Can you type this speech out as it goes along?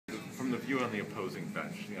from the view on the opposing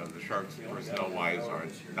bench, the Sharks personnel-wise are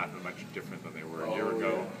not much different than they were a year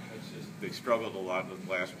ago. They struggled a lot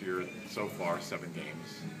last year. So far, 7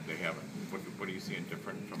 games. They haven't. What are you seeing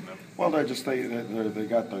different from them? Well, they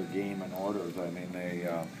got their game in order. I mean,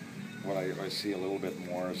 what I see a little bit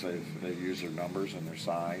more is they've used their numbers and their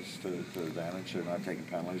size to advantage. They're not taking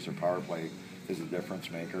penalties. Their power play is a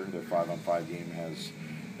difference maker. Their 5-on-5 game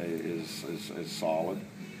is solid,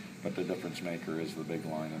 but the difference maker is the big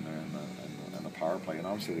line in there and the power play. And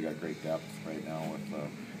obviously they got great depth right now with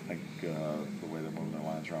I think the way they're moving their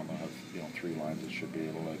lines around. They'll have 3 lines that should be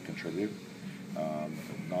able to contribute.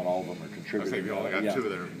 Not all of them are contributing. I say you only got 2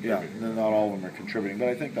 that are contributing. Yeah, not all of them are contributing, but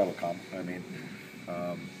I think that'll come. I mean,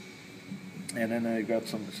 and then they've got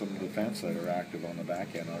some defense that are active on the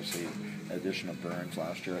back end. Obviously, addition of Burns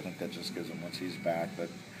last year, I think that just gives them, once he's back, that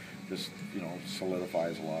just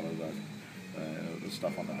solidifies a lot of the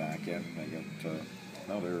stuff on the back end. They get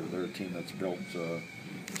they're a team that's built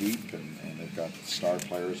deep, and they've got star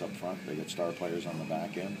players up front. They get star players on the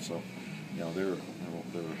back end, so they're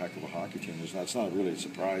a heck of a hockey team. It's not really a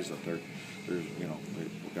surprise that they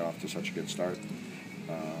got off to such a good start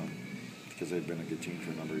because they've been a good team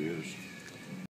for a number of years.